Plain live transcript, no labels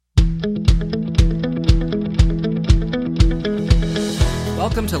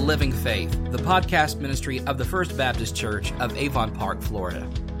Welcome to Living Faith, the podcast ministry of the First Baptist Church of Avon Park, Florida.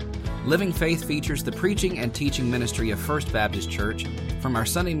 Living Faith features the preaching and teaching ministry of First Baptist Church from our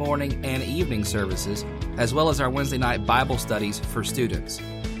Sunday morning and evening services, as well as our Wednesday night Bible studies for students.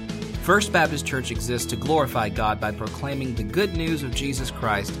 First Baptist Church exists to glorify God by proclaiming the good news of Jesus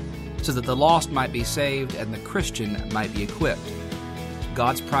Christ so that the lost might be saved and the Christian might be equipped.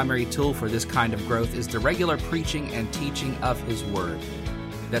 God's primary tool for this kind of growth is the regular preaching and teaching of His Word.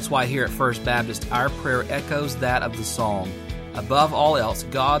 That's why here at First Baptist, our prayer echoes that of the Psalm. Above all else,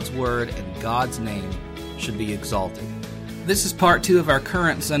 God's Word and God's name should be exalted. This is part 2 of our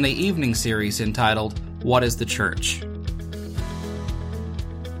current Sunday evening series entitled, What is the Church? 2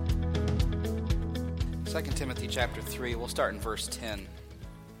 Timothy chapter 3, we'll start in verse 10.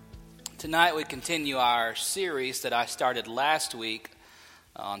 Tonight we continue our series that I started last week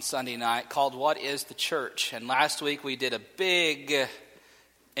on Sunday night called What is the Church? And last week we did a big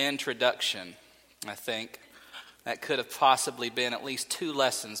introduction, I think. That could have possibly been at least 2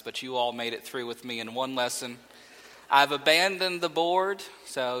 lessons, but you all made it through with me in 1 lesson. I've abandoned the board,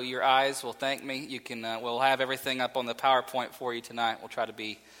 so your eyes will thank me. You can. We'll have everything up on the PowerPoint for you tonight. We'll try to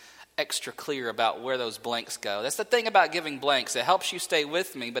be extra clear about where those blanks go. That's the thing about giving blanks. It helps you stay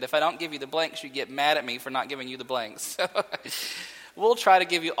with me, but if I don't give you the blanks, you get mad at me for not giving you the blanks. We'll try to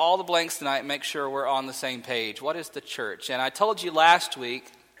give you all the blanks tonight and make sure we're on the same page. What is the church? And I told you last week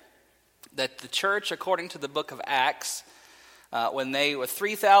that the church, according to the book of Acts, when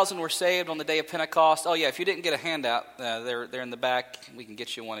 3,000 were saved on the day of Pentecost. Oh yeah, if you didn't get a handout, they're in the back. We can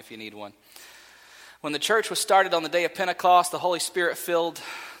get you one if you need one. When the church was started on the day of Pentecost, the Holy Spirit filled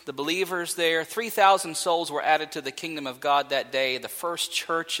the believers there. 3,000 souls were added to the kingdom of God that day. The first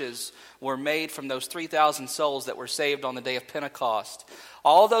churches were made from those 3,000 souls that were saved on the day of Pentecost.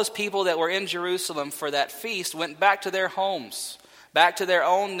 All those people that were in Jerusalem for that feast went back to their homes, back to their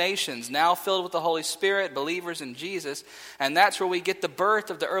own nations, now filled with the Holy Spirit, believers in Jesus. And that's where we get the birth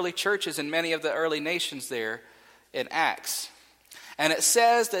of the early churches in many of the early nations there in Acts. And it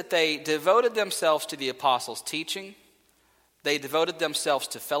says that they devoted themselves to the apostles' teaching. They devoted themselves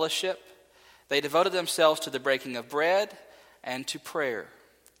to fellowship. They devoted themselves to the breaking of bread and to prayer.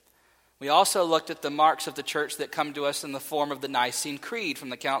 We also looked at the marks of the church that come to us in the form of the Nicene Creed from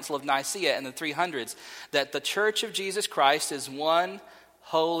the Council of Nicaea in the 300s, that the Church of Jesus Christ is one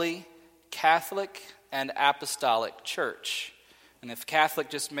holy, Catholic, and apostolic church. And if Catholic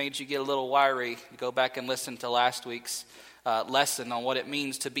just made you get a little wiry, go back and listen to last week's lesson on what it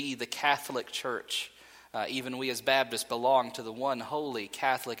means to be the Catholic Church. Even we as Baptists belong to the one holy,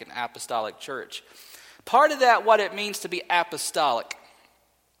 Catholic, and apostolic church. Part of that, what it means to be apostolic,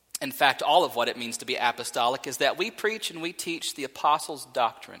 in fact, all of what it means to be apostolic, is that we preach and we teach the apostles'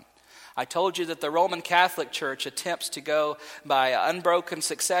 doctrine. I told you that the Roman Catholic Church attempts to go by unbroken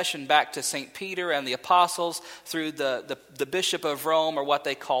succession back to St. Peter and the apostles through the Bishop of Rome, or what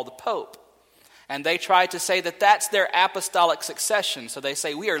they call the Pope. And they try to say that that's their apostolic succession. So they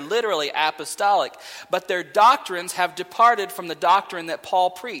say we are literally apostolic. But their doctrines have departed from the doctrine that Paul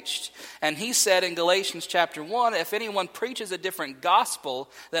preached. And he said in Galatians chapter 1, if anyone preaches a different gospel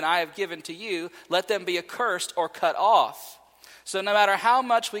than I have given to you, let them be accursed or cut off. So no matter how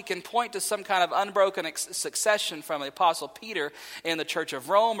much we can point to some kind of unbroken succession from the Apostle Peter in the Church of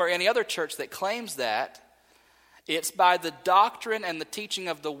Rome or any other church that claims that, it's by the doctrine and the teaching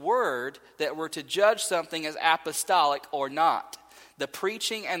of the Word that we're to judge something as apostolic or not. The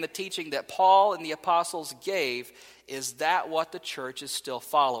preaching and the teaching that Paul and the apostles gave, is that what the church is still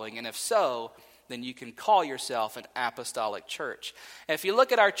following? And if so, then you can call yourself an apostolic church. And if you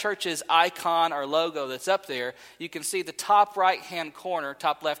look at our church's icon or logo that's up there, you can see the top left-hand corner,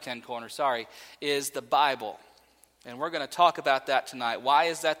 is the Bible. And we're going to talk about that tonight. Why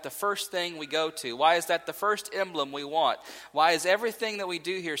is that the first thing we go to? Why is that the first emblem we want? Why is everything that we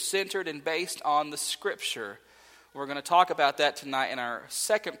do here centered and based on the Scripture? We're going to talk about that tonight in our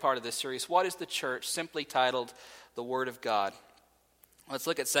second part of this series, What is the Church? Simply titled, The Word of God. Let's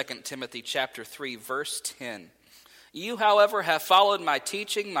look at 2 Timothy chapter 3, verse 10. You, however, have followed my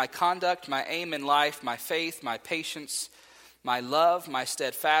teaching, my conduct, my aim in life, my faith, my patience, my love, my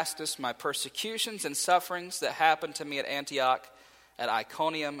steadfastness, my persecutions and sufferings that happened to me at Antioch, at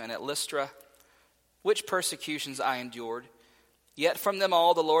Iconium, and at Lystra, which persecutions I endured. Yet from them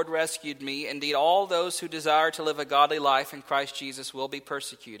all the Lord rescued me. Indeed, all those who desire to live a godly life in Christ Jesus will be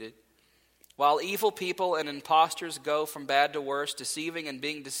persecuted. While evil people and impostors go from bad to worse, deceiving and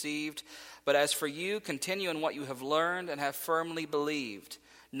being deceived. But as for you, continue in what you have learned and have firmly believed,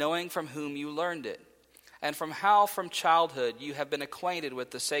 knowing from whom you learned it, and from how from childhood you have been acquainted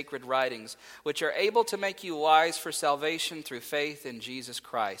with the sacred writings, which are able to make you wise for salvation through faith in Jesus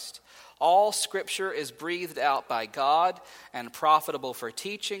Christ. All Scripture is breathed out by God and profitable for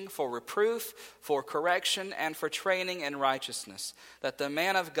teaching, for reproof, for correction, and for training in righteousness, that the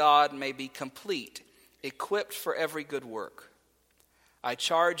man of God may be complete, equipped for every good work. I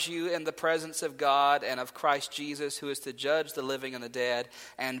charge you in the presence of God and of Christ Jesus, who is to judge the living and the dead,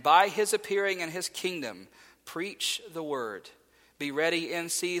 and by his appearing in his kingdom, preach the word. Be ready in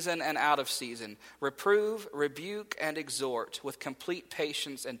season and out of season. Reprove, rebuke, and exhort with complete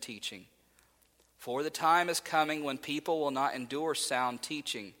patience and teaching. For the time is coming when people will not endure sound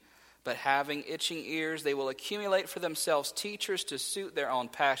teaching, but having itching ears, they will accumulate for themselves teachers to suit their own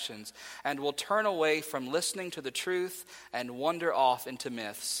passions, and will turn away from listening to the truth and wander off into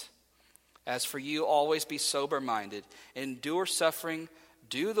myths. As for you, always be sober-minded, endure suffering,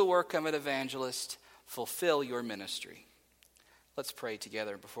 do the work of an evangelist, fulfill your ministry. Let's pray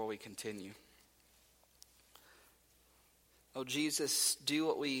together before we continue. Oh, Jesus, do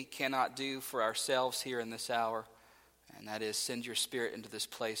what we cannot do for ourselves here in this hour, and that is send your Spirit into this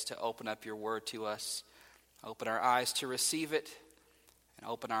place to open up your word to us. Open our eyes to receive it, and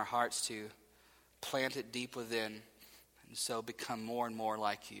open our hearts to plant it deep within, and so become more and more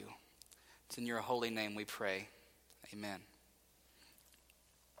like you. It's in your holy name we pray. Amen.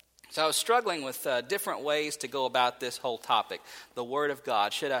 So I was struggling with different ways to go about this whole topic, the Word of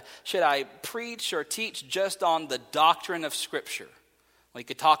God. Should I preach or teach just on the doctrine of Scripture? We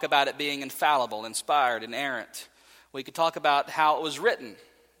could talk about it being infallible, inspired, inerrant. We could talk about how it was written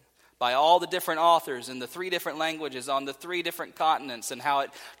by all the different authors in the 3 different languages on the 3 different continents, and how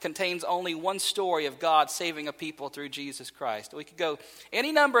it contains only one story of God saving a people through Jesus Christ. We could go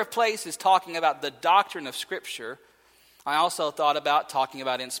any number of places talking about the doctrine of Scripture. I also thought about talking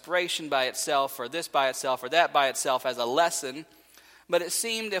about inspiration by itself, or this by itself, or that by itself as a lesson. But it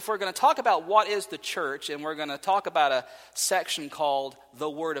seemed if we're going to talk about what is the church, and we're going to talk about a section called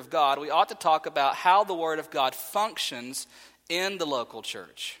the Word of God, we ought to talk about how the Word of God functions in the local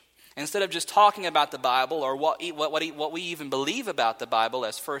church. Instead of just talking about the Bible or what we even believe about the Bible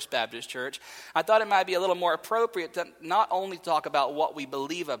as First Baptist Church, I thought it might be a little more appropriate to not only talk about what we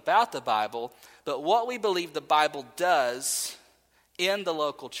believe about the Bible, but what we believe the Bible does in the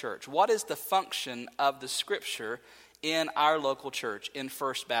local church. What is the function of the Scripture in our local church, in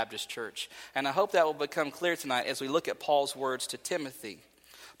First Baptist Church? And I hope that will become clear tonight as we look at Paul's words to Timothy.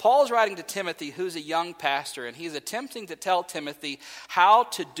 Paul's writing to Timothy, who's a young pastor, and he's attempting to tell Timothy how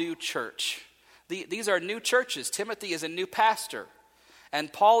to do church. These are new churches. Timothy is a new pastor.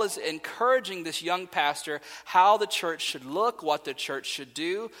 And Paul is encouraging this young pastor how the church should look, what the church should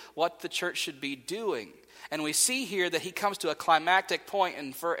do, what the church should be doing. And we see here that he comes to a climactic point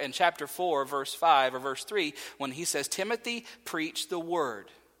in chapter 4, verse 5 or verse 3, when he says, Timothy, preach the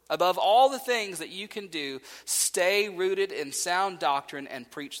word. Above all the things that you can do, stay rooted in sound doctrine and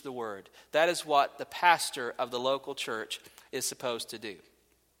preach the word. That is what the pastor of the local church is supposed to do.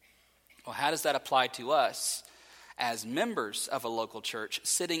 Well, how does that apply to us as members of a local church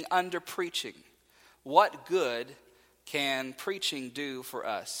sitting under preaching? What good can preaching do for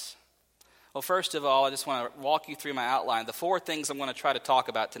us? Well, first of all, I just want to walk you through my outline. The 4 things I'm going to try to talk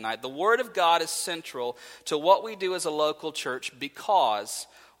about tonight. The Word of God is central to what we do as a local church because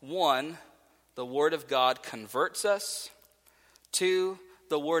 1, the Word of God converts us. 2,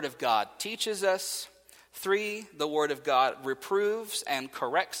 the Word of God teaches us. 3, the Word of God reproves and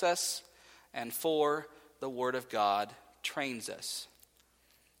corrects us. And 4, the Word of God trains us.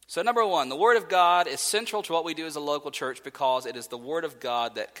 So number 1, the Word of God is central to what we do as a local church because it is the Word of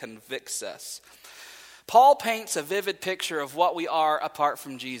God that convicts us. Paul paints a vivid picture of what we are apart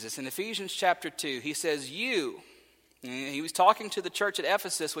from Jesus. In Ephesians chapter 2, he says, he was talking to the church at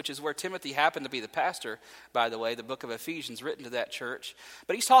Ephesus, which is where Timothy happened to be the pastor, by the way, the book of Ephesians written to that church.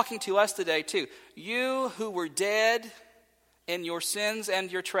 But he's talking to us today too. You who were dead in your sins and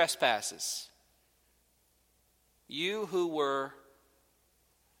your trespasses. You who were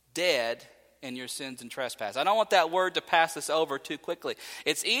dead in your sins and trespasses. I don't want that word to pass us over too quickly.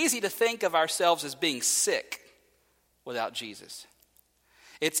 It's easy to think of ourselves as being sick without Jesus.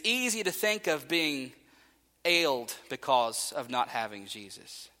 It's easy to think of being ailed because of not having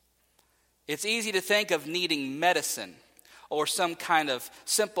Jesus. It's easy to think of needing medicine or some kind of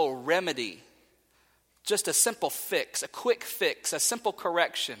simple remedy, just a simple fix, a quick fix, a simple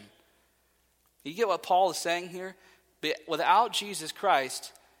correction. You get what Paul is saying here? But without Jesus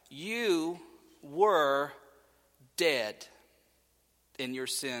Christ, you were dead in your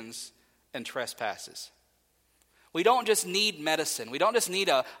sins and trespasses. We don't just need medicine. We don't just need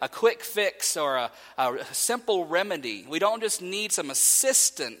a quick fix or a simple remedy. We don't just need some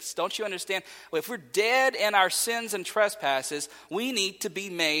assistance. Don't you understand? If we're dead in our sins and trespasses, we need to be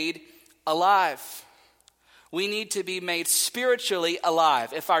made alive. We need to be made spiritually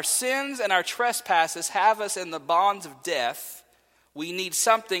alive. If our sins and our trespasses have us in the bonds of death, we need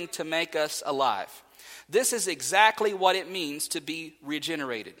something to make us alive. This is exactly what it means to be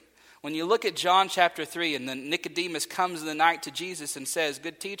regenerated. When you look at John chapter 3, and then Nicodemus comes in the night to Jesus and says,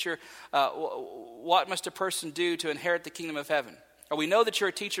 "Good teacher, what must a person do to inherit the kingdom of heaven?" Or we know that you're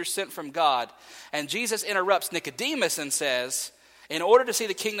a teacher sent from God. And Jesus interrupts Nicodemus and says, in order to see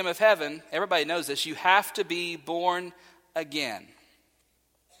the kingdom of heaven, everybody knows this, you have to be born again.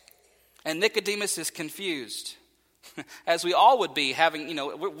 And Nicodemus is confused, as we all would be having,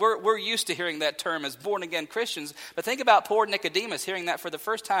 we're used to hearing that term as born again Christians. But think about poor Nicodemus hearing that for the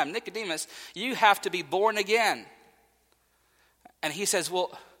first time. Nicodemus, you have to be born again. And he says,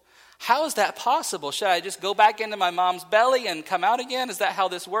 well, how is that possible? Should I just go back into my mom's belly and come out again? Is that how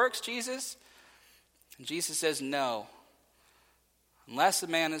this works, Jesus? And Jesus says, no. Unless a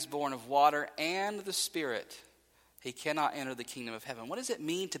man is born of water and the Spirit, he cannot enter the kingdom of heaven. What does it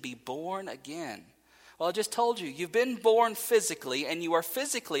mean to be born again? Well, I just told you, you've been born physically and you are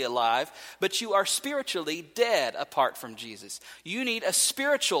physically alive, but you are spiritually dead apart from Jesus. You need a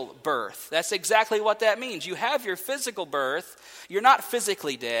spiritual birth. That's exactly what that means. You have your physical birth. You're not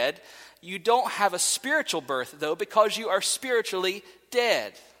physically dead. You don't have a spiritual birth, though, because you are spiritually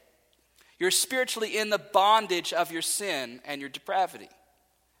dead. You're spiritually in the bondage of your sin and your depravity.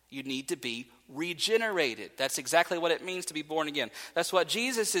 You need to be regenerated. That's exactly what it means to be born again. That's what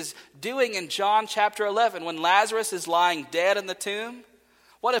Jesus is doing in John chapter 11 when Lazarus is lying dead in the tomb.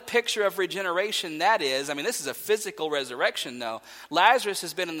 What a picture of regeneration that is. I mean, this is a physical resurrection, though. Lazarus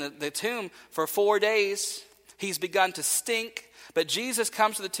has been in the tomb for 4 days. He's begun to stink. But Jesus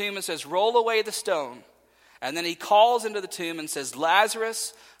comes to the tomb and says, roll away the stone. And then he calls into the tomb and says,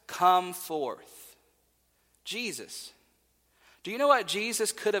 Lazarus, come forth. Jesus. Do you know what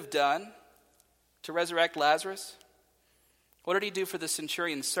Jesus could have done to resurrect Lazarus? What did he do for the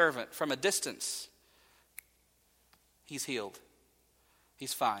centurion's servant from a distance? He's healed.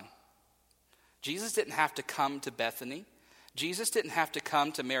 He's fine. Jesus didn't have to come to Bethany. Jesus didn't have to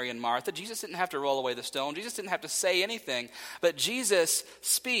come to Mary and Martha. Jesus didn't have to roll away the stone. Jesus didn't have to say anything. But Jesus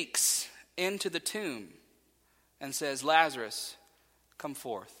speaks into the tomb and says, Lazarus, come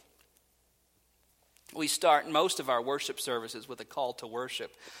forth. We start most of our worship services with a call to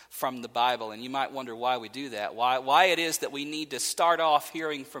worship from the Bible. And you might wonder why we do that. Why it is that we need to start off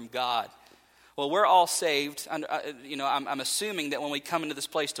hearing from God. Well, we're all saved. I'm assuming that when we come into this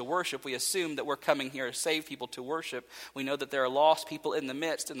place to worship, we assume that we're coming here as saved people to worship. We know that there are lost people in the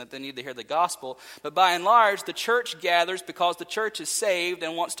midst and that they need to hear the gospel. But by and large, the church gathers because the church is saved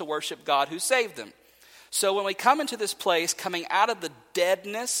and wants to worship God who saved them. So when we come into this place, coming out of the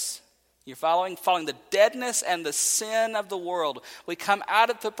deadness, you're following the deadness and the sin of the world, we come out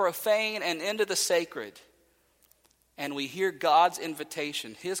of the profane and into the sacred. And we hear God's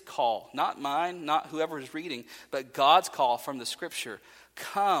invitation, his call, not mine, not whoever is reading, but God's call from the scripture.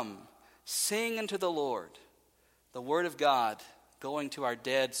 Come, sing unto the Lord. The word of God going to our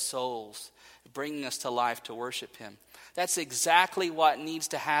dead souls, bringing us to life to worship him. That's exactly what needs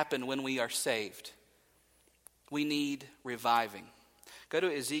to happen when we are saved. We need reviving. Go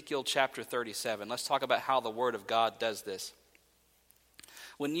to Ezekiel chapter 37. Let's talk about how the word of God does this.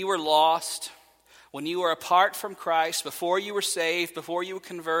 When you were lost, when you were apart from Christ, before you were saved, before you were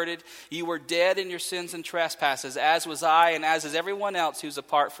converted, you were dead in your sins and trespasses, as was I and as is everyone else who's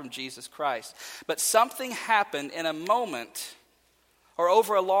apart from Jesus Christ. But something happened in a moment or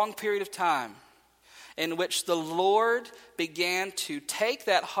over a long period of time in which the Lord began to take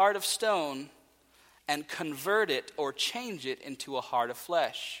that heart of stone and convert it or change it into a heart of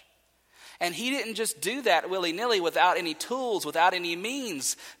flesh. And he didn't just do that willy-nilly without any tools, without any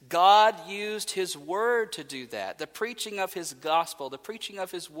means. God used his word to do that. The preaching of his gospel, the preaching of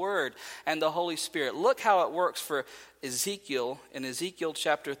his word, and the Holy Spirit. Look how it works for Ezekiel in Ezekiel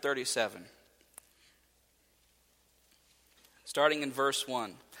chapter 37. Starting in verse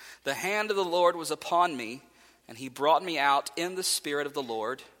 1. The hand of the Lord was upon me, and he brought me out in the spirit of the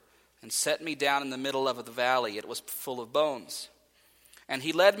Lord, and set me down in the middle of the valley. It was full of bones. And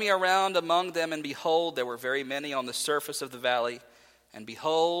he led me around among them, and behold, there were very many on the surface of the valley, and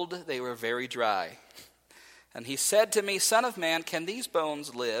behold, they were very dry. And he said to me, Son of man, can these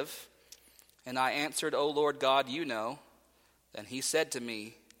bones live? And I answered, O Lord God, you know. Then he said to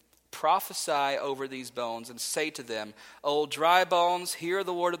me, Prophesy over these bones, and say to them, O dry bones, hear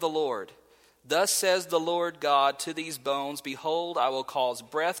the word of the Lord. Thus says the Lord God to these bones, behold, I will cause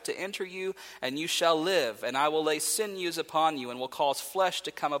breath to enter you, and you shall live. And I will lay sinews upon you, and will cause flesh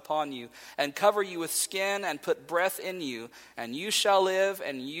to come upon you, and cover you with skin, and put breath in you. And you shall live,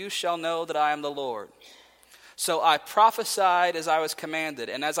 and you shall know that I am the Lord. So I prophesied as I was commanded.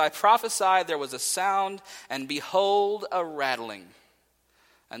 And as I prophesied, there was a sound, and behold, a rattling.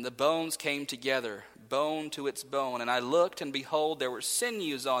 And the bones came together, bone to its bone. And I looked, and behold, there were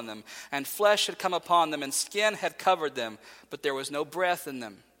sinews on them, and flesh had come upon them, and skin had covered them, but there was no breath in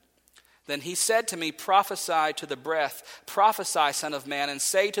them. Then he said to me, prophesy to the breath, prophesy, son of man, and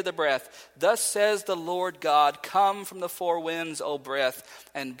say to the breath, thus says the Lord God, come from the four winds, O breath,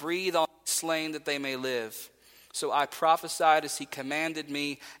 and breathe on the slain that they may live. So I prophesied as he commanded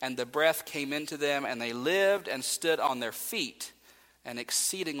me, and the breath came into them, and they lived and stood on their feet, an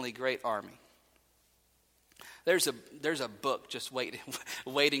exceedingly great army. There's a book just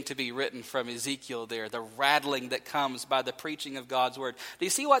waiting to be written from Ezekiel there, the rattling that comes by the preaching of God's word. Do you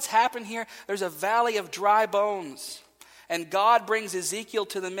see what's happened here? There's a valley of dry bones, and God brings Ezekiel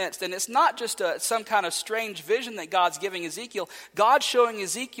to the midst. And it's not just some kind of strange vision that God's giving Ezekiel. God's showing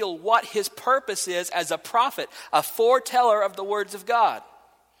Ezekiel what his purpose is as a prophet, a foreteller of the words of God.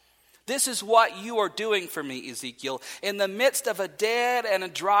 This is what you are doing for me, Ezekiel. In the midst of a dead and a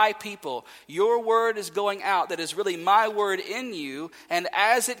dry people, your word is going out that is really my word in you. And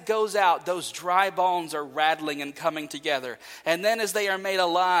as it goes out, those dry bones are rattling and coming together. And then as they are made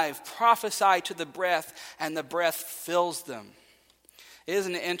alive, prophesy to the breath, and the breath fills them.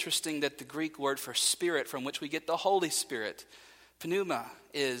 Isn't it interesting that the Greek word for spirit, from which we get the Holy Spirit, pneuma,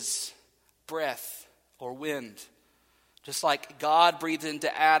 is breath or wind? Just like God breathed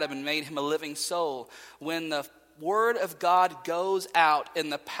into Adam and made him a living soul, when the word of God goes out in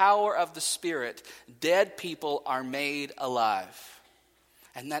the power of the Spirit, dead people are made alive.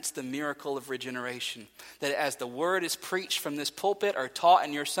 And that's the miracle of regeneration. That as the word is preached from this pulpit or taught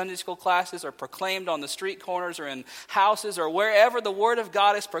in your Sunday school classes or proclaimed on the street corners or in houses or wherever the word of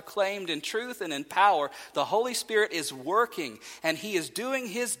God is proclaimed in truth and in power, the Holy Spirit is working, and he is doing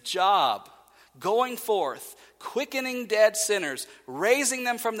his job, going forth, quickening dead sinners, raising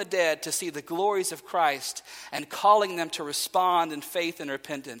them from the dead to see the glories of Christ, and calling them to respond in faith and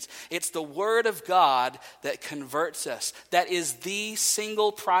repentance. It's the word of God that converts us. That is the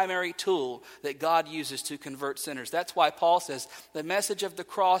single primary tool that God uses to convert sinners. That's why Paul says the message of the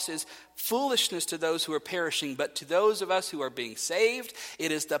cross is foolishness to those who are perishing, but to those of us who are being saved,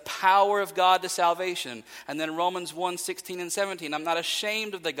 it is the power of God to salvation. And then Romans 1:16 and 17, I'm not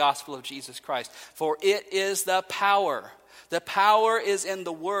ashamed of the gospel of Jesus Christ, for it is the power. The power is in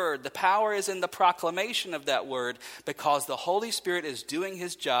the word. The power is in the proclamation of that word, because the Holy Spirit is doing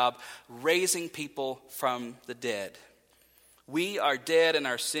his job, raising people from the dead. We are dead in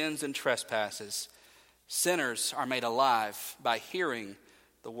our sins and trespasses. Sinners are made alive by hearing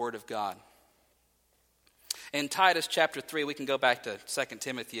the word of God. In Titus chapter 3, we can go back to 2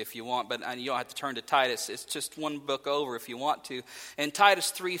 Timothy if you want, but you don't have to turn to Titus. It's just one book over if you want to. In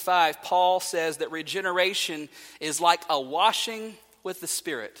Titus 3:5, Paul says that regeneration is like a washing with the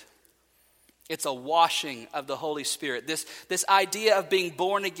Spirit. It's a washing of the Holy Spirit. This idea of being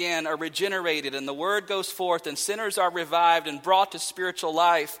born again or regenerated, and the word goes forth and sinners are revived and brought to spiritual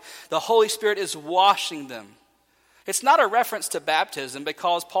life. The Holy Spirit is washing them. It's not a reference to baptism,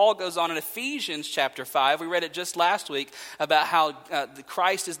 because Paul goes on in Ephesians chapter 5. We read it just last week about how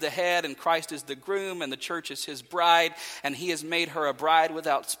Christ is the head and Christ is the groom and the church is his bride. And he has made her a bride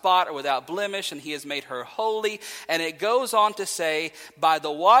without spot or without blemish, and he has made her holy. And it goes on to say, by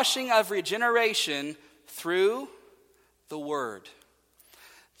the washing of regeneration through the word.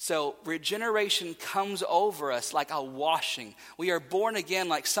 So regeneration comes over us like a washing. We are born again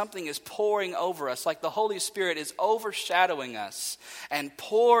like something is pouring over us, like the Holy Spirit is overshadowing us and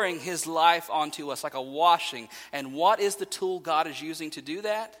pouring his life onto us like a washing. And what is the tool God is using to do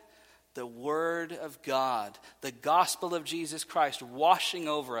that? The word of God, the gospel of Jesus Christ washing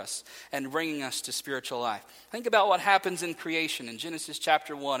over us and bringing us to spiritual life. Think about what happens in creation in Genesis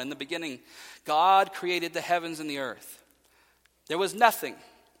chapter 1. In the beginning, God created the heavens and the earth. There was nothing.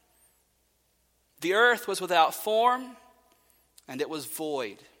 The earth was without form, and it was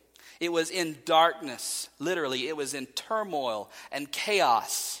void. It was in darkness. Literally, it was in turmoil and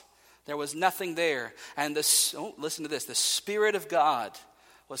chaos. There was nothing there. And listen to this. The Spirit of God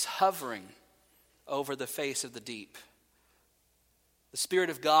was hovering over the face of the deep. The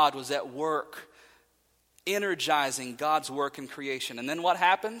Spirit of God was at work, energizing God's work in creation. And then what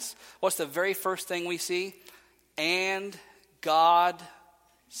happens? What's the very first thing we see? And God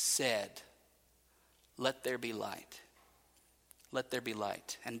said, let there be light. let there be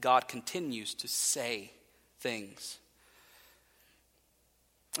light. And God continues to say things.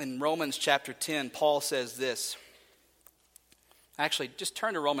 In Romans chapter 10, Paul says this. Actually, just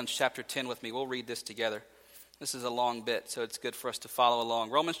turn to Romans chapter 10 with me. We'll read this together. This is a long bit, so it's good for us to follow along.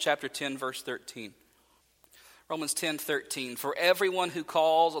 Romans chapter 10, verse 13. Romans 10:13. For everyone who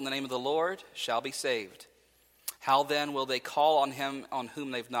calls on the name of the Lord shall be saved. How then will they call on him on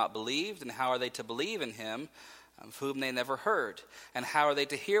whom they've not believed? And how are they to believe in him of whom they never heard? And how are they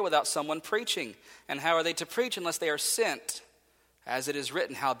to hear without someone preaching? And how are they to preach unless they are sent? As it is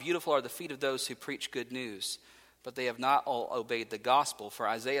written, how beautiful are the feet of those who preach good news. But they have not all obeyed the gospel. For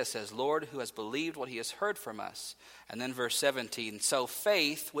Isaiah says, Lord, who has believed what he has heard from us? And then verse 17, so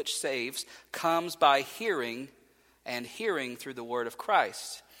faith, which saves, comes by hearing, and hearing through the word of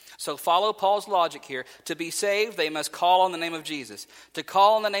Christ. So follow Paul's logic here. To be saved, they must call on the name of Jesus. To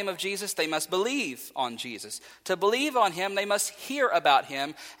call on the name of Jesus, they must believe on Jesus. To believe on him, they must hear about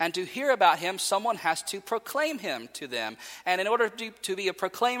him. And to hear about him, someone has to proclaim him to them. And in order to be a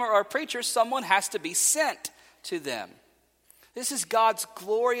proclaimer or a preacher, someone has to be sent to them. This is God's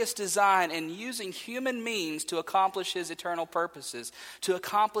glorious design in using human means to accomplish his eternal purposes, to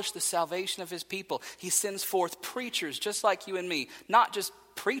accomplish the salvation of his people. He sends forth preachers just like you and me, not just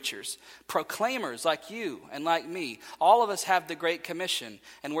preachers, proclaimers like you and like me. All of us have the Great Commission,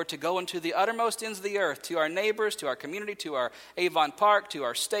 and we're to go into the uttermost ends of the earth, to our neighbors, to our community, to our Avon Park, to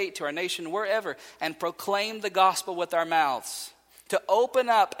our state, to our nation, wherever, and proclaim the gospel with our mouths, to open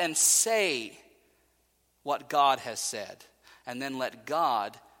up and say what God has said, and then let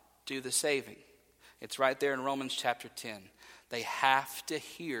God do the saving. It's right there in Romans chapter 10. They have to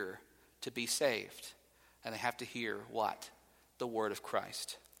hear to be saved, and they have to hear what? The word of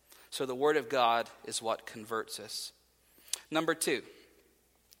Christ. So the word of God is what converts us. Number 2.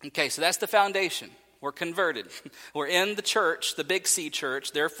 Okay, so that's the foundation. We're converted. We're in the church, the big C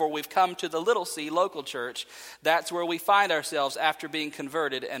church. Therefore, we've come to the little c local church. That's where we find ourselves after being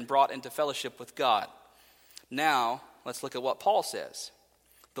converted and brought into fellowship with God. Now, let's look at what Paul says.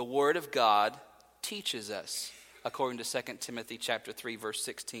 The word of God teaches us, according to 2 Timothy chapter 3, verse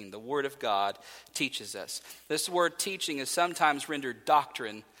 16. The word of God teaches us. This word teaching is sometimes rendered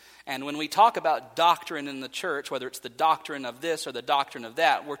doctrine. And when we talk about doctrine in the church, whether it's the doctrine of this or the doctrine of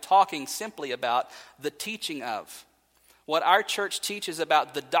that, we're talking simply about the teaching of. What our church teaches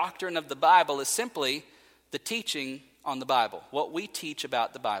about the doctrine of the Bible is simply the teaching on the Bible, what we teach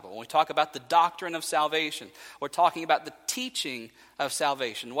about the Bible. When we talk about the doctrine of salvation, we're talking about the teaching of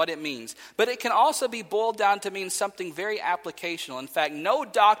salvation, what it means. But it can also be boiled down to mean something very applicational. In fact, no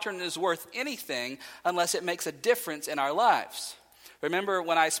doctrine is worth anything unless it makes a difference in our lives. Remember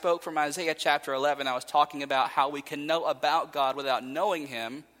when I spoke from Isaiah chapter 11, I was talking about how we can know about God without knowing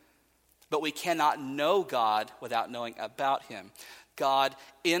him, but we cannot know God without knowing about him. God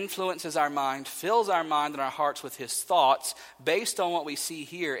influences our mind, fills our mind and our hearts with his thoughts based on what we see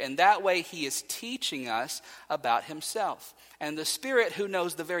here. And that way he is teaching us about himself. And the Spirit, who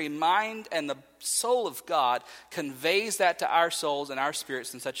knows the very mind and the soul of God, conveys that to our souls and our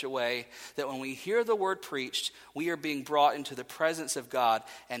spirits in such a way that when we hear the word preached, we are being brought into the presence of God,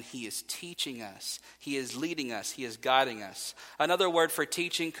 and he is teaching us. He is leading us. He is guiding us. Another word for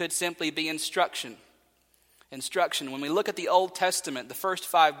teaching could simply be instruction. Instruction. When we look at the Old Testament, the first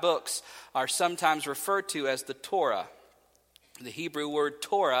 5 books are sometimes referred to as the Torah. The Hebrew word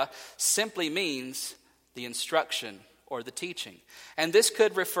Torah simply means the instruction or the teaching. And this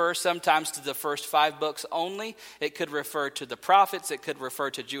could refer sometimes to the first 5 books only. It could refer to the prophets. It could refer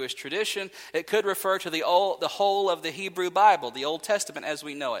to Jewish tradition. It could refer to the whole of the Hebrew Bible, the Old Testament as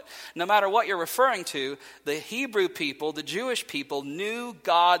we know it. No matter what you're referring to, the Hebrew people, the Jewish people, knew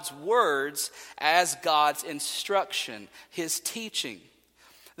God's words as God's instruction, his teaching.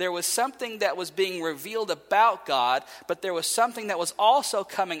 There was something that was being revealed about God, but there was something that was also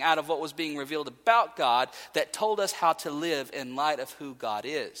coming out of what was being revealed about God that told us how to live in light of who God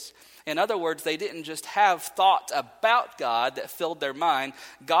is. In other words, they didn't just have thoughts about God that filled their mind.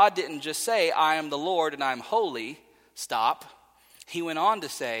 God didn't just say, I am the Lord and I'm holy. Stop. He went on to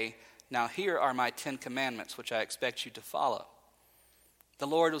say, now here are my 10 commandments, which I expect you to follow. The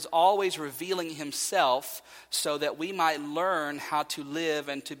Lord was always revealing himself so that we might learn how to live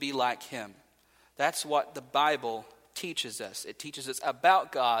and to be like him. That's what the Bible teaches us. It teaches us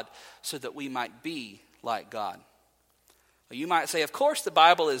about God so that we might be like God. Well, you might say, of course, the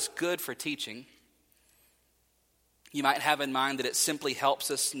Bible is good for teaching. You might have in mind that it simply helps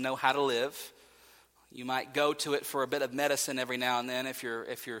us know how to live. You might go to it for a bit of medicine every now and then if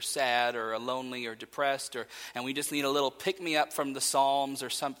you're sad or lonely or depressed, and we just need a little pick-me-up from the Psalms or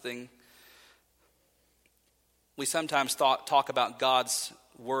something. We sometimes talk about God's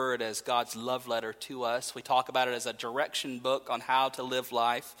word as God's love letter to us. We talk about it as a direction book on how to live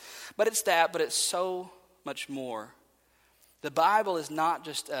life. But it's that, but it's so much more. The Bible is not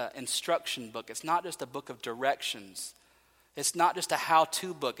just an instruction book. It's not just a book of directions. It's not just a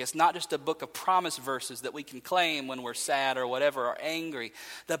how-to book. It's not just a book of promise verses that we can claim when we're sad or whatever or angry.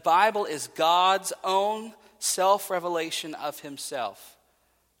 The Bible is God's own self-revelation of himself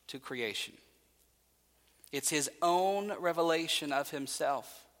to creation. It's his own revelation of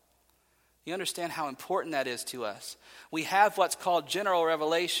himself. You understand how important that is to us. We have what's called general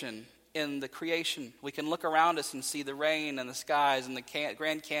revelation in the creation. We can look around us and see the rain and the skies and the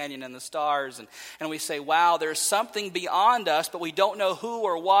Grand Canyon and the stars. And we say, wow, there's something beyond us, but we don't know who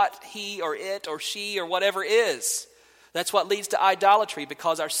or what he or it or she or whatever is. That's what leads to idolatry,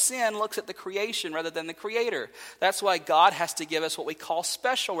 because our sin looks at the creation rather than the creator. That's why God has to give us what we call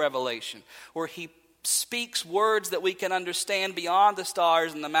special revelation, where he speaks words that we can understand beyond the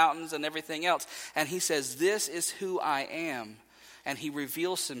stars and the mountains and everything else. And he says, this is who I am. And he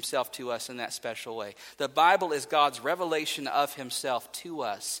reveals himself to us in that special way. The Bible is God's revelation of himself to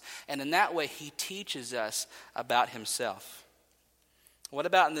us. And in that way, he teaches us about himself. What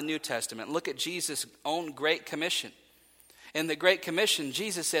about in the New Testament? Look at Jesus' own Great Commission. In the Great Commission,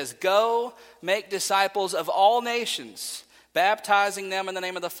 Jesus says, go make disciples of all nations, baptizing them in the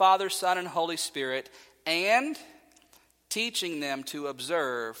name of the Father, Son, and Holy Spirit, and teaching them to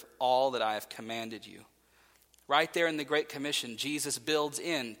observe all that I have commanded you. Right there in the Great Commission, Jesus builds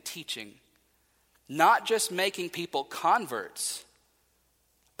in teaching. Not just making people converts,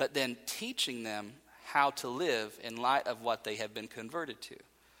 but then teaching them how to live in light of what they have been converted to.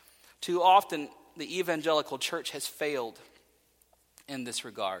 Too often, the evangelical church has failed in this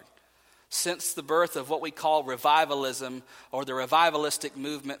regard. Since the birth of what we call revivalism, or the revivalistic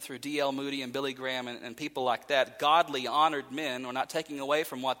movement through D.L. Moody and Billy Graham and people like that, godly, honored men, we're not taking away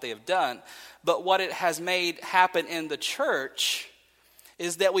from what they have done, but what it has made happen in the church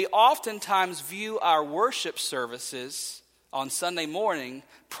is that we oftentimes view our worship services on Sunday morning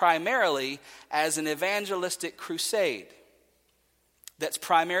primarily as an evangelistic crusade that's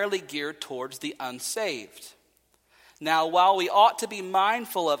primarily geared towards the unsaved. Now, while we ought to be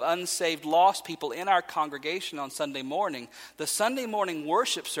mindful of unsaved, lost people in our congregation on Sunday morning, the Sunday morning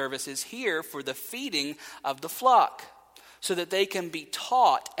worship service is here for the feeding of the flock, so that they can be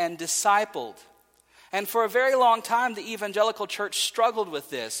taught and discipled. And for a very long time, the evangelical church struggled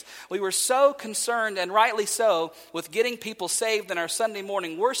with this. We were so concerned, and rightly so, with getting people saved in our Sunday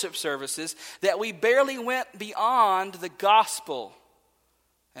morning worship services that we barely went beyond the gospel.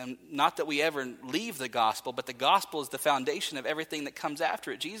 And not that we ever leave the gospel, but the gospel is the foundation of everything that comes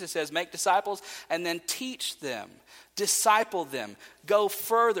after it. Jesus says, make disciples and then teach them, disciple them, go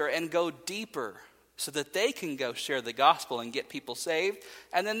further and go deeper so that they can go share the gospel and get people saved.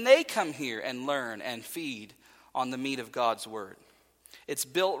 And then they come here and learn and feed on the meat of God's word. It's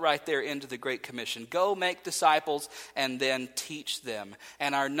built right there into the Great Commission. Go make disciples and then teach them.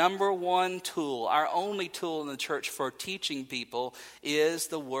 And our number one tool, our only tool in the church for teaching people is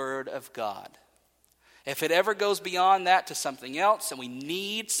the Word of God. If it ever goes beyond that to something else, and we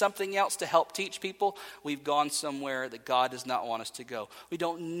need something else to help teach people, we've gone somewhere that God does not want us to go. We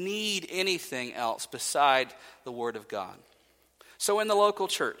don't need anything else beside the Word of God. So in the local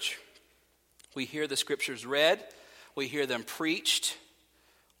church, we hear the scriptures read, we hear them preached,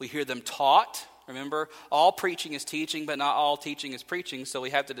 we hear them taught. Remember, all preaching is teaching, but not all teaching is preaching, so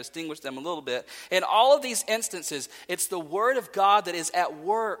we have to distinguish them a little bit. In all of these instances, it's the Word of God that is at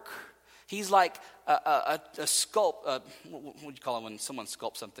work. He's like a sculpt. What would you call it when someone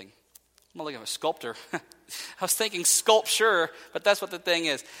sculpts something? I'm not looking at a sculptor. I was thinking sculpture, but that's what the thing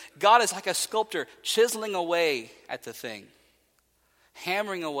is. God is like a sculptor chiseling away at the thing,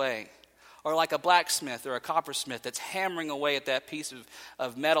 hammering away. Or like a blacksmith or a coppersmith that's hammering away at that piece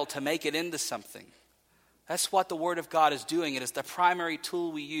of metal to make it into something. That's what the Word of God is doing. It is the primary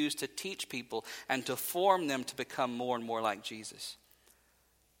tool we use to teach people and to form them to become more and more like Jesus.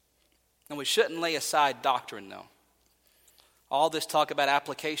 And we shouldn't lay aside doctrine, though. All this talk about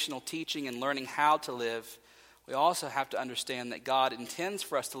applicational teaching and learning how to live, we also have to understand that God intends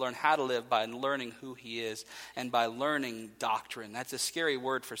for us to learn how to live by learning who He is and by learning doctrine. That's a scary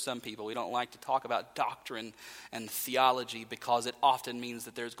word for some people. We don't like to talk about doctrine and theology because it often means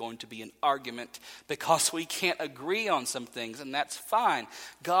that there's going to be an argument because we can't agree on some things, and that's fine.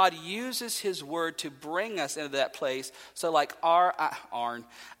 God uses His word to bring us into that place. So like iron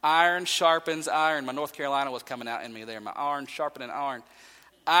sharpens iron. My North Carolina was coming out in me there. My iron sharpening iron.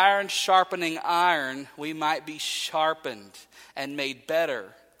 Iron sharpening iron, we might be sharpened and made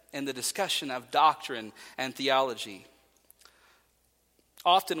better in the discussion of doctrine and theology.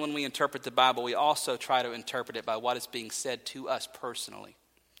 Often when we interpret the Bible, we also try to interpret it by what is being said to us personally.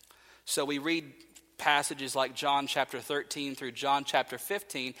 So we read passages like John chapter 13 through John chapter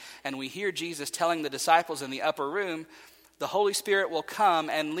 15, and we hear Jesus telling the disciples in the upper room, the Holy Spirit will come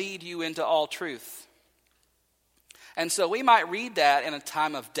and lead you into all truth. And so we might read that in a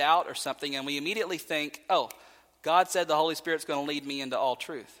time of doubt or something, and we immediately think, oh, God said the Holy Spirit's going to lead me into all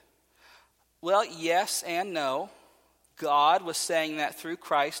truth. Well, yes and no. God was saying that through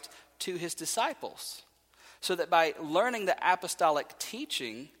Christ to his disciples, so that by learning the apostolic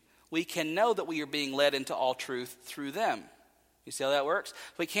teaching, we can know that we are being led into all truth through them. You see how that works?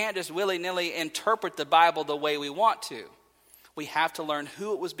 We can't just willy-nilly interpret the Bible the way we want to. We have to learn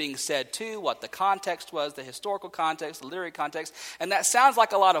who it was being said to, what the context was, the historical context, the literary context. And that sounds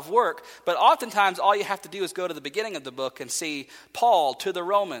like a lot of work, but oftentimes all you have to do is go to the beginning of the book and see Paul to the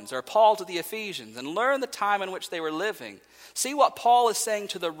Romans or Paul to the Ephesians and learn the time in which they were living. See what Paul is saying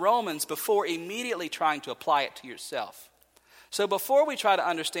to the Romans before immediately trying to apply it to yourself. So before we try to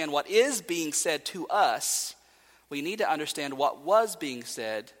understand what is being said to us, we need to understand what was being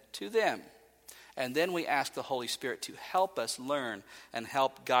said to them. And then we ask the Holy Spirit to help us learn and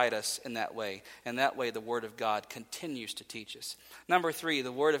help guide us in that way. And that way the Word of God continues to teach us. Number 3,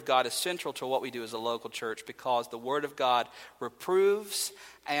 the Word of God is central to what we do as a local church because the Word of God reproves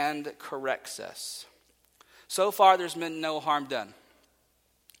and corrects us. So far there's been no harm done.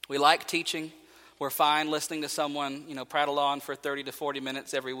 We like teaching. We're fine listening to someone, prattle on for 30 to 40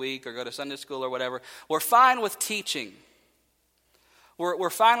 minutes every week or go to Sunday school or whatever. We're fine with teaching.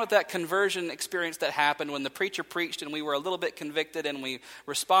 We're fine with that conversion experience that happened when the preacher preached and we were a little bit convicted and we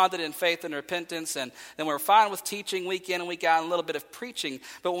responded in faith and repentance. And then we're fine with teaching week in and week out and a little bit of preaching.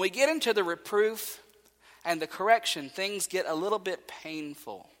 But when we get into the reproof and the correction, things get a little bit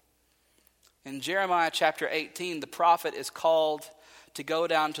painful. In Jeremiah chapter 18, the prophet is called to go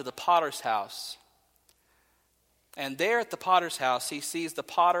down to the potter's house. And there at the potter's house, he sees the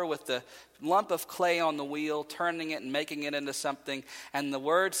potter with the lump of clay on the wheel, turning it and making it into something. And the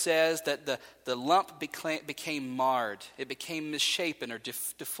word says that the lump became marred. It became misshapen or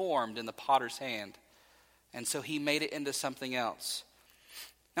deformed in the potter's hand. And so he made it into something else.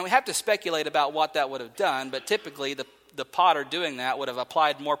 Now we have to speculate about what that would have done, but typically the potter doing that would have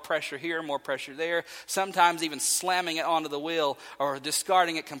applied more pressure here, more pressure there, sometimes even slamming it onto the wheel or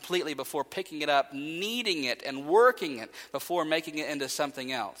discarding it completely before picking it up, kneading it and working it before making it into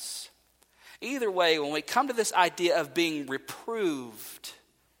something else. Either way, when we come to this idea of being reproved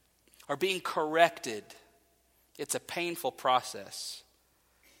or being corrected, it's a painful process.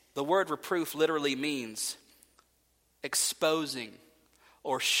 The word reproof literally means exposing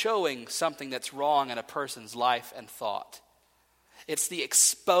or showing something that's wrong in a person's life and thought. It's the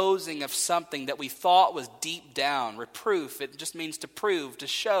exposing of something that we thought was deep down. Reproof, it just means to prove, to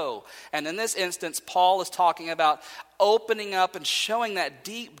show. And in this instance, Paul is talking about opening up and showing that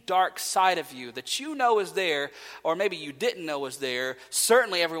deep, dark side of you that you know is there, or maybe you didn't know was there.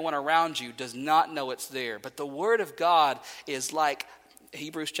 Certainly everyone around you does not know it's there. But the Word of God is like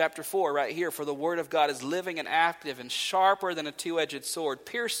Hebrews chapter 4 right here. For the word of God is living and active and sharper than a two-edged sword,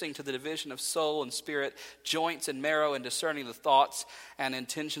 piercing to the division of soul and spirit, joints and marrow, and discerning the thoughts and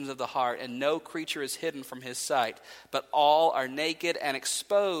intentions of the heart. And no creature is hidden from his sight, but all are naked and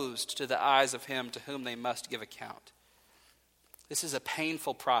exposed to the eyes of him to whom they must give account. This is a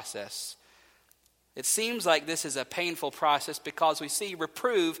painful process. It seems like this is a painful process because we see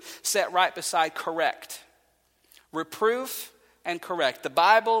reprove set right beside correct. Reproof and correct. The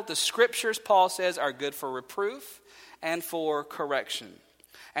Bible, the scriptures, Paul says, are good for reproof and for correction.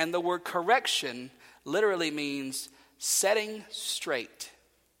 And the word correction literally means setting straight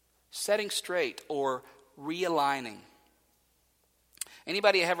or realigning.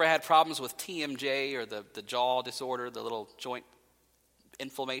 Anybody ever had problems with TMJ or the jaw disorder, the little joint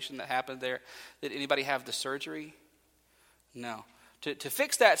inflammation that happened there? Did anybody have the surgery? No. To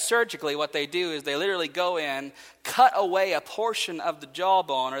fix that surgically, what they do is they literally go in, cut away a portion of the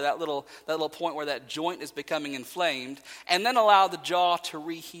jawbone or that little point where that joint is becoming inflamed, and then allow the jaw to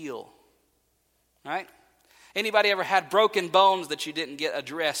re-heal. Right? Anybody ever had broken bones that you didn't get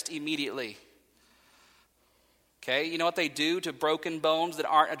addressed immediately? Okay, you know what they do to broken bones that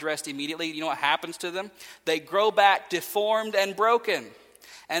aren't addressed immediately? You know what happens to them? They grow back deformed and broken,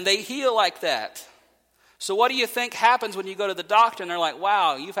 and they heal like that. So what do you think happens when you go to the doctor and they're like,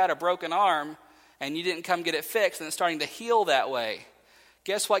 wow, you've had a broken arm and you didn't come get it fixed and it's starting to heal that way?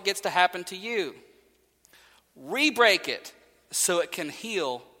 Guess what gets to happen to you? Re-break it so it can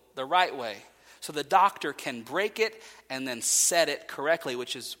heal the right way. so the doctor can break it and then set it correctly,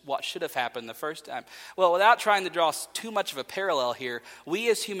 which is what should have happened the first time. Well, without trying to draw too much of a parallel here, we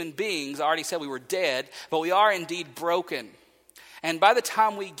as human beings, I already said we were dead, but we are indeed broken. And by the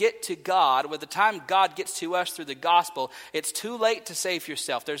time we get to God, by the time God gets to us through the gospel, it's too late to save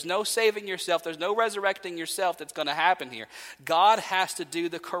yourself. There's no saving yourself. There's no resurrecting yourself that's going to happen here. God has to do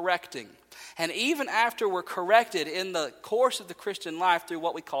the correcting. And even after we're corrected in the course of the Christian life through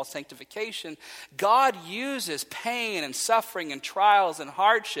what we call sanctification, God uses pain and suffering and trials and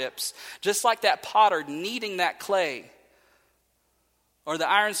hardships, just like that potter kneading that clay, or the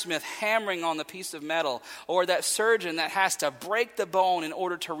ironsmith hammering on the piece of metal, or that surgeon that has to break the bone in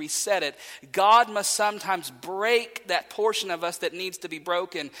order to reset it. God must sometimes break that portion of us that needs to be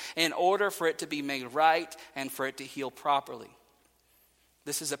broken in order for it to be made right and for it to heal properly.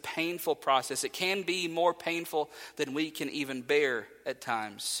 This is a painful process. It can be more painful than we can even bear at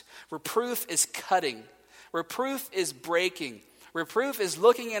times. Reproof is cutting. Reproof is breaking. Reproof is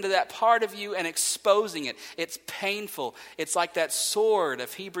looking into that part of you and exposing it. It's painful. It's like that sword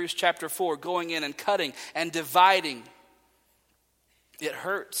of Hebrews chapter 4 going in and cutting and dividing. It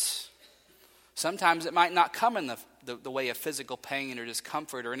hurts. Sometimes it might not come in the way of physical pain or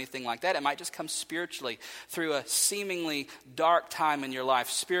discomfort or anything like that. It might just come spiritually through a seemingly dark time in your life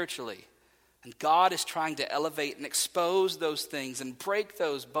spiritually. And God is trying to elevate and expose those things and break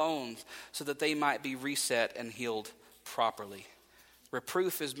those bones so that they might be reset and healed properly.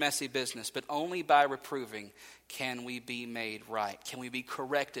 Reproof is messy business, but only by reproving can we be made right. Can we be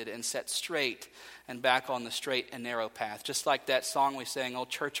corrected and set straight and back on the straight and narrow path? Just like that song we sang, "Oh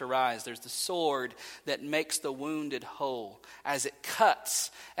Church Arise," there's the sword that makes the wounded whole. As it cuts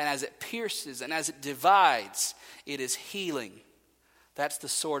and as it pierces and as it divides, it is healing. That's the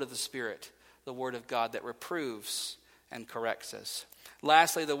sword of the Spirit, the Word of God that reproves and corrects us.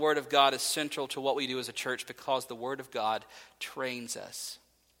 Lastly, the Word of God is central to what we do as a church because the Word of God trains us.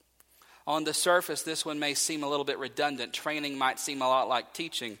 On the surface, this one may seem a little bit redundant. Training might seem a lot like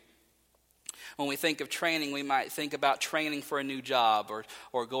teaching. When we think of training, we might think about training for a new job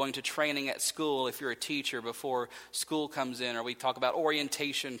or going to training at school if you're a teacher before school comes in, or we talk about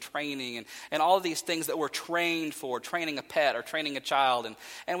orientation training and all of these things that we're trained for, training a pet or training a child.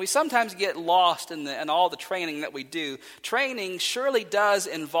 And we sometimes get lost in all the training that we do. Training surely does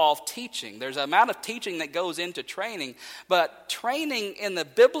involve teaching. There's an amount of teaching that goes into training, but training in the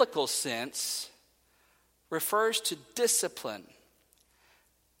biblical sense refers to discipline.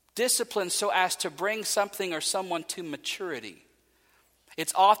 Discipline so as to bring something or someone to maturity.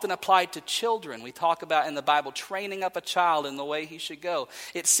 It's often applied to children. We talk about in the Bible training up a child in the way he should go.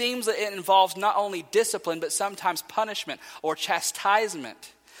 It seems that it involves not only discipline, but sometimes punishment or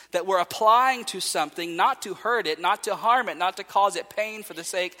chastisement. That we're applying to something not to hurt it, not to harm it, not to cause it pain for the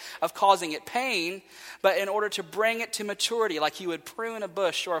sake of causing it pain, but in order to bring it to maturity, like you would prune a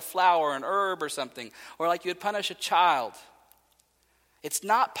bush or a flower or an herb or something, or like you would punish a child. It's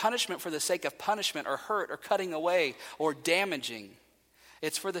not punishment for the sake of punishment or hurt or cutting away or damaging.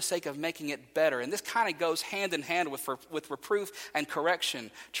 It's for the sake of making it better. And this kind of goes hand in hand with reproof and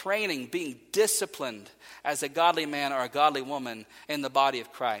correction, training, being disciplined as a godly man or a godly woman in the body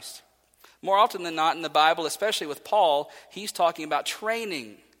of Christ. More often than not in the Bible, especially with Paul, he's talking about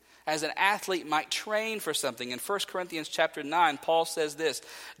training as an athlete might train for something. In 1 Corinthians chapter 9, Paul says this,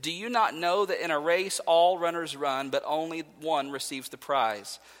 "Do you not know that in a race all runners run, but only one receives the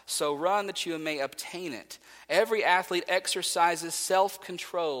prize? So run that you may obtain it. Every athlete exercises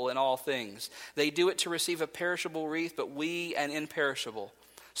self-control in all things. They do it to receive a perishable wreath, but we an imperishable.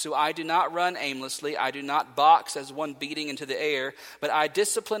 So I do not run aimlessly. I do not box as one beating into the air, but I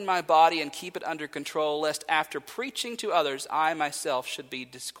discipline my body and keep it under control, lest after preaching to others, I myself should be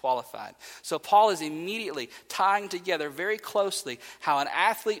disqualified." So Paul is immediately tying together very closely how an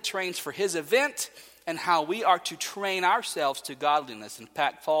athlete trains for his event and how we are to train ourselves to godliness. In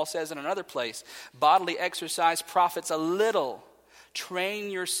fact, Paul says in another place, bodily exercise profits a little. Train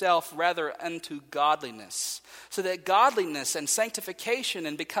yourself rather unto godliness. So that godliness and sanctification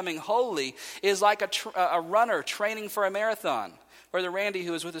and becoming holy is like a runner training for a marathon. Brother Randy,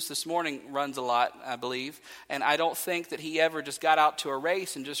 who was with us this morning, runs a lot, I believe. And I don't think that he ever just got out to a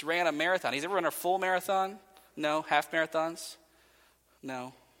race and just ran a marathon. He's ever run a full marathon? No. Half marathons?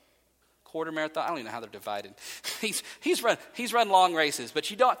 No. Quarter marathon? I don't even know how they're divided. He's run long races,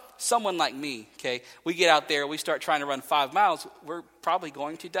 but you don't. Someone like me, okay? We get out there, we start trying to run 5 miles, we're probably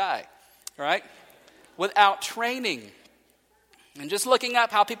going to die, all right? Without training. And just looking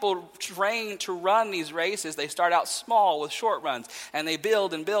up how people train to run these races, they start out small with short runs, and they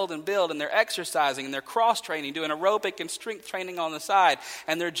build and build and build, and they're exercising, and they're cross-training, doing aerobic and strength training on the side,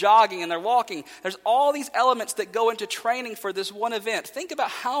 and they're jogging and they're walking. There's all these elements that go into training for this one event. Think about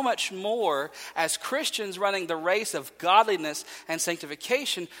how much more, as Christians running the race of godliness and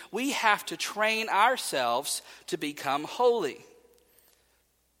sanctification, we have to train ourselves to become holy.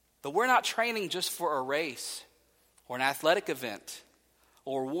 But we're not training just for a race, or an athletic event,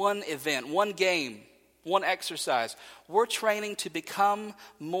 or one event, one game, one exercise. We're training to become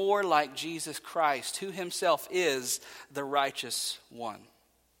more like Jesus Christ, who himself is the righteous one.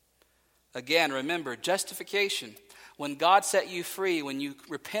 Again, remember, justification. When God set you free, when you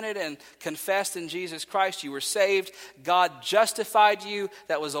repented and confessed in Jesus Christ, you were saved. God justified you.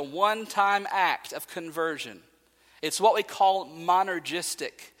 That was a one-time act of conversion. It's what we call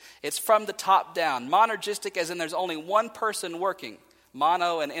monergistic. It's from the top down. Monergistic as in there's only one person working.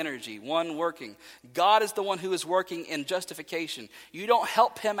 Mono and energy, one working. God is the one who is working in justification. You don't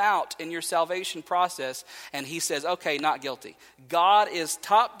help him out in your salvation process and he says, okay, not guilty. God is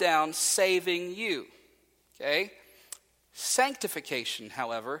top down saving you. Okay? Sanctification,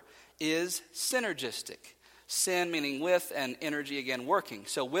 however, is synergistic. Sin meaning with, and energy again working.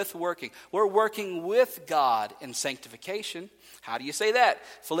 So with working. We're working with God in sanctification. How do you say that?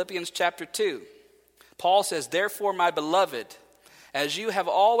 Philippians chapter 2. Paul says, therefore, my beloved, as you have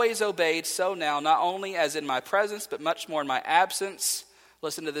always obeyed, so now, not only as in my presence, but much more in my absence.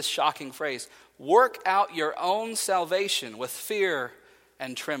 Listen to this shocking phrase. Work out your own salvation with fear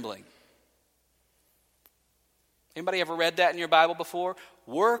and trembling. Anybody ever read that in your Bible before?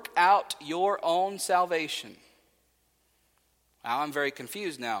 Work out your own salvation. Well, I'm very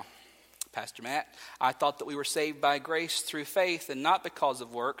confused now, Pastor Matt. I thought that we were saved by grace through faith and not because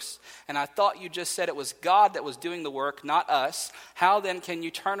of works. And I thought you just said it was God that was doing the work, not us. How then can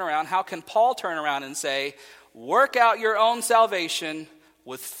you turn around? How can Paul turn around and say, work out your own salvation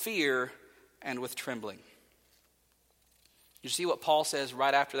with fear and with trembling? You see what Paul says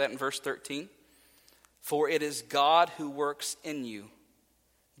right after that in verse 13? For it is God who works in you,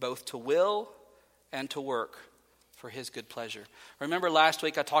 both to will and to work for his good pleasure. Remember last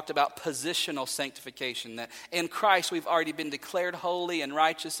week I talked about positional sanctification, that in Christ we've already been declared holy and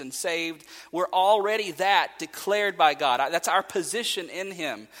righteous and saved. We're already that, declared by God. That's our position in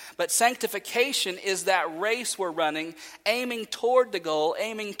him. But sanctification is that race we're running, aiming toward the goal,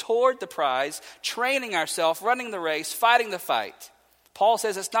 aiming toward the prize, training ourselves, running the race, fighting the fight. Paul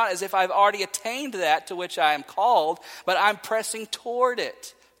says it's not as if I've already attained that to which I am called, but I'm pressing toward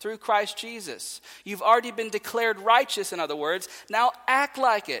it through Christ Jesus. You've already been declared righteous, in other words. Now act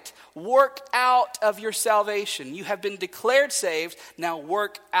like it. Work out of your salvation. You have been declared saved. Now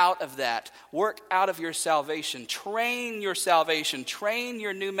work out of that. Work out of your salvation. Train your salvation. Train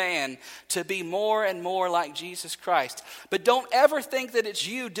your new man to be more and more like Jesus Christ. But don't ever think that it's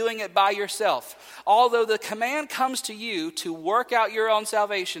you doing it by yourself. Although the command comes to you to work out your own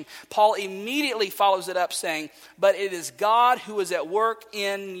salvation, Paul immediately follows it up saying, but it is God who is at work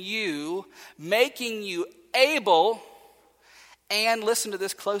in you, making you able, and listen to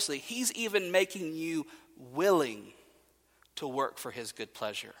this closely, he's even making you willing to work for his good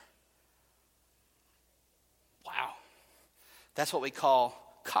pleasure. Wow. That's what we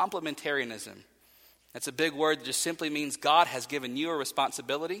call complementarianism. That's a big word that just simply means God has given you a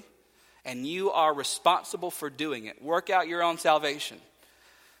responsibility and you are responsible for doing it. Work out your own salvation.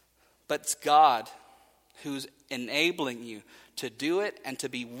 But it's God who's enabling you to do it and to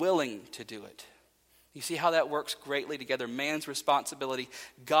be willing to do it. You see how that works greatly together? Man's responsibility,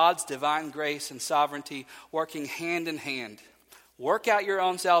 God's divine grace and sovereignty working hand in hand. Work out your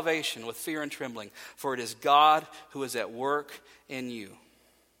own salvation with fear and trembling, for it is God who is at work in you.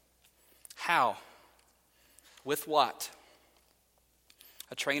 How? With what?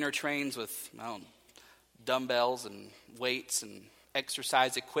 A trainer trains with dumbbells and weights and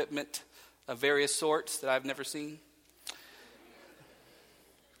exercise equipment of various sorts that I've never seen.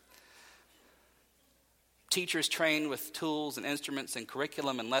 Teachers train with tools and instruments and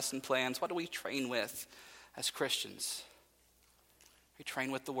curriculum and lesson plans. What do we train with as Christians? We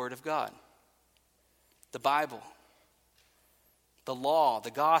train with the Word of God, the Bible, the law,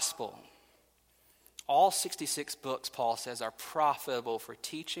 the gospel. All 66 books, Paul says, are profitable for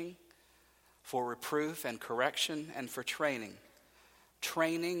teaching, for reproof and correction, and for training.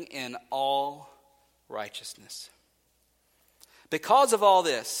 Training in all righteousness. Because of all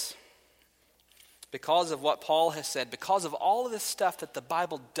this, because of what Paul has said, because of all of this stuff that the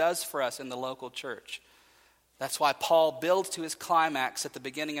Bible does for us in the local church, That's why Paul builds to his climax at the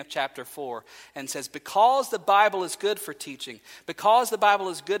beginning of chapter 4 and says, because the Bible is good for teaching, because the Bible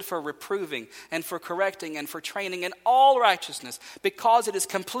is good for reproving and for correcting and for training in all righteousness, because it is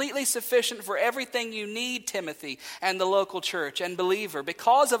completely sufficient for everything you need, Timothy, and the local church and believer,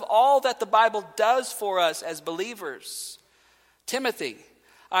 because of all that the Bible does for us as believers, Timothy,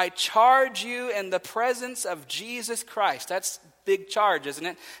 I charge you in the presence of Jesus Christ. That's big charge, isn't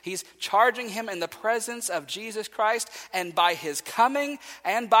it? He's charging him in the presence of Jesus Christ and by his coming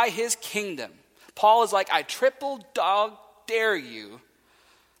and by his kingdom. Paul is like, I triple dog dare you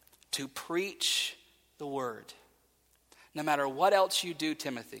to preach the word. No matter what else you do,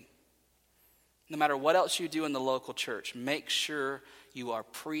 Timothy, no matter what else you do in the local church, make sure you are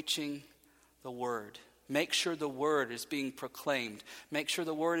preaching the word. Make sure the word is being proclaimed. Make sure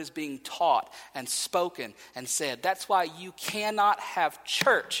the word is being taught and spoken and said. That's why you cannot have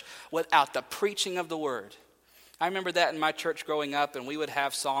church without the preaching of the word. I remember that in my church growing up, and we would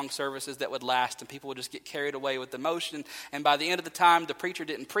have song services that would last, and people would just get carried away with the emotion. And by the end of the time, the preacher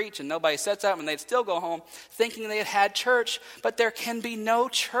didn't preach, and nobody said something, and they'd still go home thinking they had had church. But there can be no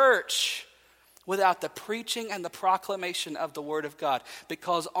church without the preaching and the proclamation of the Word of God,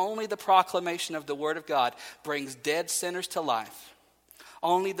 because only the proclamation of the Word of God brings dead sinners to life.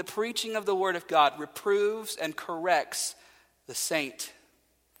 Only the preaching of the Word of God reproves and corrects the saint.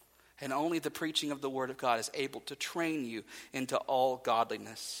 And only the preaching of the Word of God is able to train you into all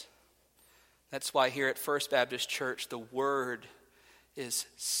godliness. That's why here at First Baptist Church, the Word is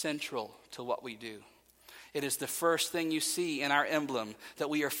central to what we do. It is the first thing you see in our emblem, that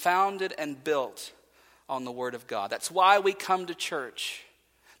we are founded and built on the Word of God. That's why we come to church.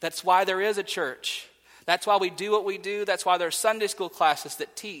 That's why there is a church. That's why we do what we do. That's why there are Sunday school classes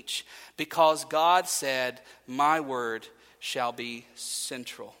that teach, because God said, my word shall be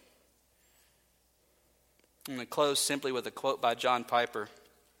central. I'm going to close simply with a quote by John Piper,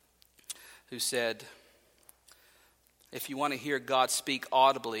 who said, if you want to hear God speak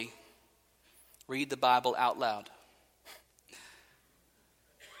audibly, read the Bible out loud.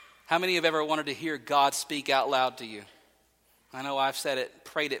 How many have ever wanted to hear God speak out loud to you? I know I've said it,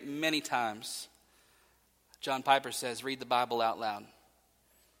 prayed it many times. John Piper says, read the Bible out loud.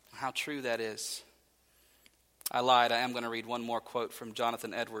 How true that is. I lied. I am going to read one more quote from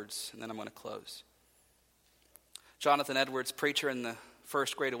Jonathan Edwards, and then I'm going to close. Jonathan Edwards, preacher in the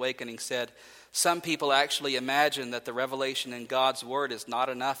First Great Awakening, said, some people actually imagine that the revelation in God's Word is not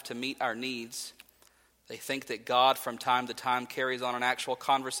enough to meet our needs. They think that God from time to time carries on an actual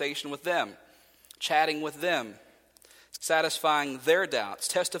conversation with them, chatting with them, satisfying their doubts,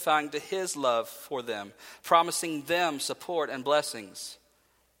 testifying to His love for them, promising them support and blessings.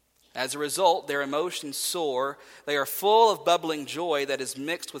 As a result, their emotions soar. They are full of bubbling joy that is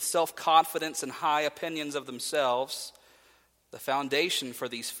mixed with self-confidence and high opinions of themselves. The foundation for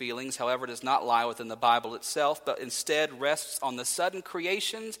these feelings, however, does not lie within the Bible itself, but instead rests on the sudden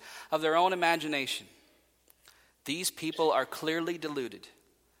creations of their own imagination. These people are clearly deluded.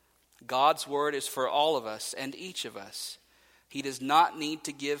 God's word is for all of us and each of us. He does not need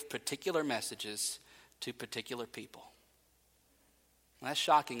to give particular messages to particular people. That's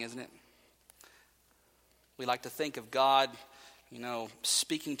shocking, isn't it? We like to think of God,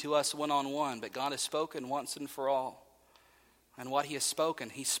 speaking to us one-on-one, but God has spoken once and for all. And what He has spoken,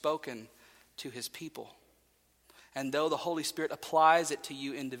 He's spoken to His people. And though the Holy Spirit applies it to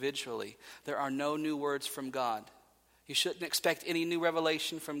you individually, there are no new words from God. You shouldn't expect any new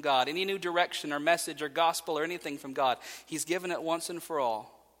revelation from God, any new direction or message or gospel or anything from God. He's given it once and for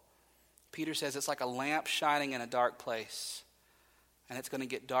all. Peter says it's like a lamp shining in a dark place. And it's going to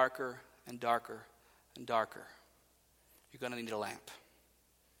get darker and darker and darker. You're going to need a lamp.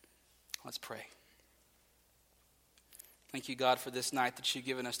 Let's pray. Thank you, God, for this night that you've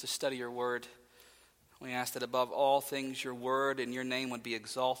given us to study your word. We ask that above all things, your word and your name would be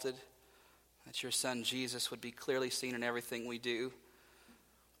exalted, that your Son Jesus would be clearly seen in everything we do,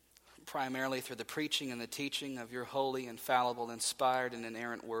 primarily through the preaching and the teaching of your holy, infallible, inspired, and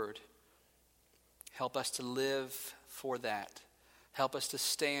inerrant word. Help us to live for that. Help us to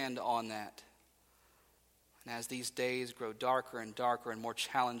stand on that. And as these days grow darker and darker and more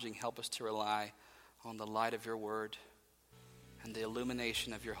challenging, help us to rely on the light of your word and the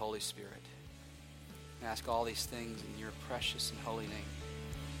illumination of your Holy Spirit. I ask all these things in your precious and holy name.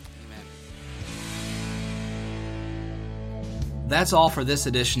 Amen. That's all for this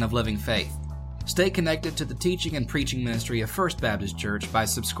edition of Living Faith. Stay connected to the teaching and preaching ministry of First Baptist Church by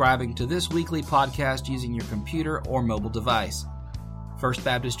subscribing to this weekly podcast using your computer or mobile device. First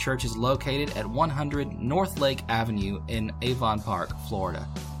Baptist Church is located at 100 North Lake Avenue in Avon Park, Florida.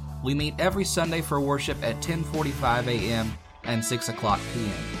 We meet every Sunday for worship at 10:45 a.m. and 6 o'clock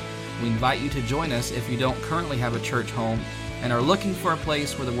p.m. We invite you to join us if you don't currently have a church home and are looking for a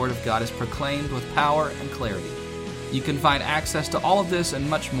place where the Word of God is proclaimed with power and clarity. You can find access to all of this and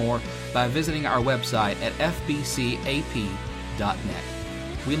much more by visiting our website at fbcap.net.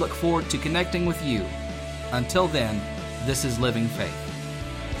 We look forward to connecting with you. Until then, this is Living Faith.